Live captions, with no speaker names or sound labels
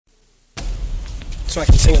so I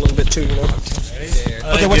can sing a little bit too, you know.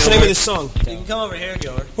 Okay, what's the name of this song? You can come over here,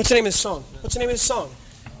 Gilbert. What's the name of this song? What's the name of this song?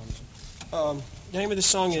 The name of the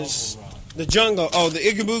song is The Jungle. Oh, the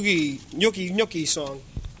Iggy Boogie Gnocchi Gnocchi song.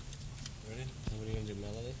 Ready? What are you going to do,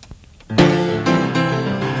 melody?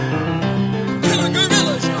 Go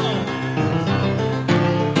Guerrillas, y'all!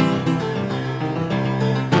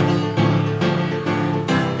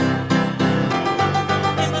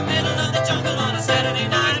 In the middle of the jungle on a Saturday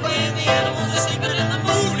night, when the animals are sleeping and the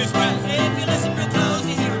moon is bright. If you listen real close,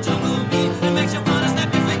 you hear a jungle beat. It makes you wanna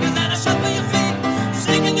snap your fingers and shuffle your feet.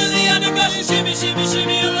 Sneaking through the underbrush and shimmy, shimmy,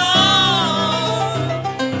 shimmy along.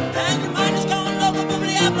 And your mind is going loco,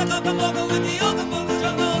 boobly apple, coca mocha with the yoga booga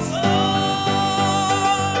jungle song.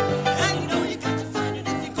 And you know you got to find it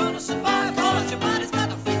if you're gonna survive. Cause your body's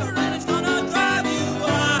got a fever and it's gonna drive you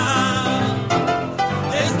wild.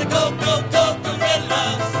 There's the Go Go Go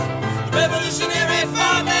Guerrillas, the revolutionary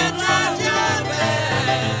five-man live jive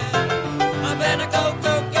band. I've been a Go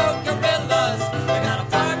Go Go Guerrillas. They got a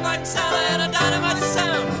firefighting style and a dynamite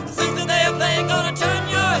sound. The things that they are playing gonna turn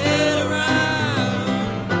your head around.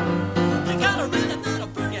 They got a rhythm that'll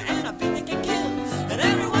burn you and a beat that can kill. And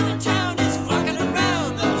everyone in town is flocking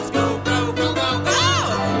around those Go Go Go Go Go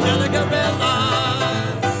Killer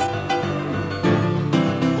Guerrillas.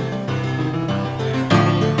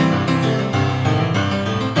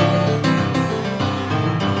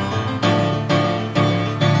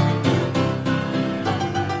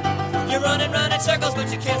 You're running round in circles,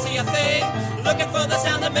 but you can't see a thing. Looking for the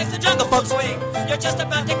sound that makes the jungle folk swing. You're just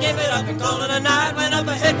about to give it up and call it a night, when up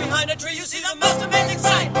ahead behind a tree you see the most amazing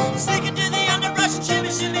sight. Sneaking to the underbrush and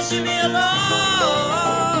shimmy, shimmy, shimmy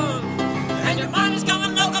along. And your mind is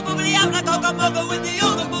going loco, boobly out like coca mocha with the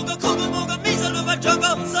yoga booga, cooga booga, measle of a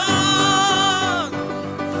jungle song.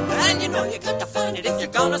 And you know you got to find it if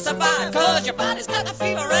you're gonna survive, cause your body's got the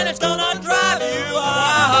fever and it's gonna drive you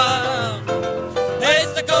wild.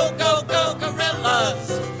 It's the Go Go Go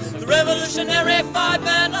Guerrillas, the revolutionary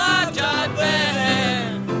five-man live jive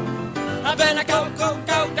band. I've been a Go Go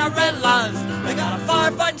Go Guerrillas. They got a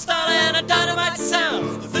firefighting style and a dynamite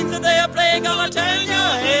sound. The things that they are playing gonna turn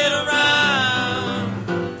your head around.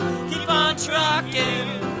 Keep on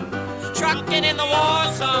trucking, trucking in the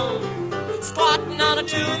war zone, squatting on a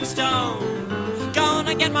tombstone,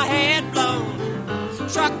 gonna get my head blown.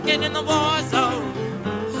 Trucking in the war zone.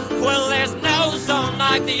 Well, there's no zone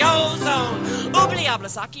like the ozone. Oobly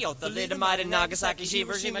oblasaki, Othalidamide and Nagasaki,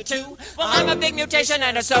 Hiroshima too. Well, I'm a big mutation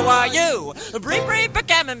and so are you. Bree bree,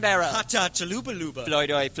 backgammon bearer. Ha-ta, chalupa-lupa.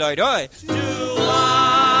 Floyd oi, Floyd oi.